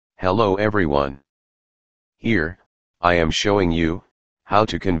Hello everyone. Here, I am showing you how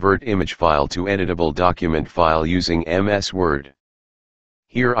to convert image file to editable document file using MS Word.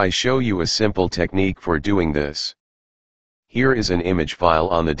 Here I show you a simple technique for doing this. Here is an image file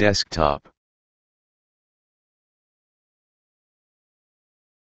on the desktop.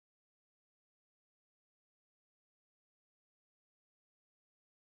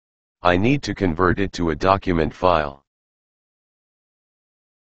 I need to convert it to a document file.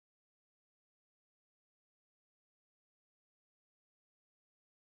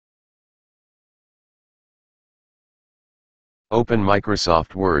 Open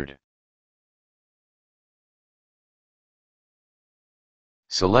Microsoft Word.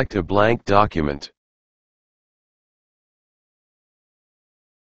 Select a blank document.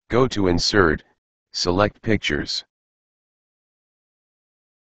 Go to Insert, select Pictures.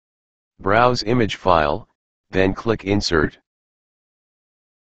 Browse image file, then click Insert.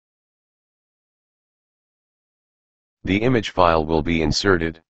 The image file will be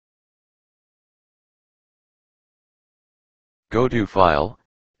inserted. Go to File,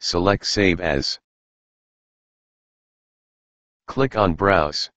 select Save As. Click on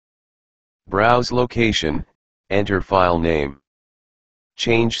Browse. Browse location, enter file name.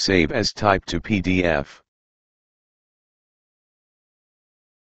 Change Save As type to PDF.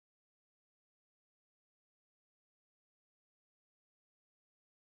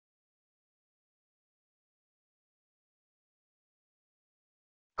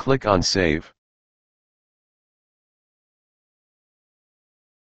 Click on Save.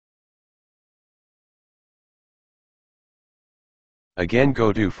 Again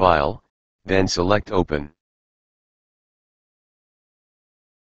go to File, then select Open.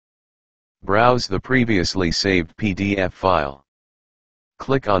 Browse the previously saved PDF file.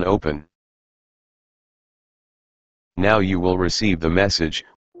 Click on Open. Now you will receive the message,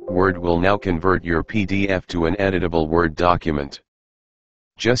 Word will now convert your PDF to an editable Word document.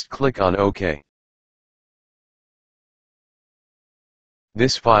 Just click on OK.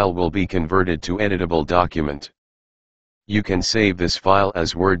 This file will be converted to editable document. You can save this file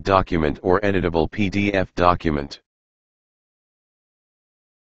as Word document or editable PDF document.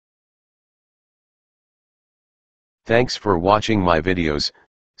 Thanks for watching my videos.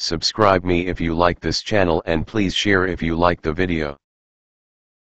 Subscribe me if you like this channel and please share if you like the video.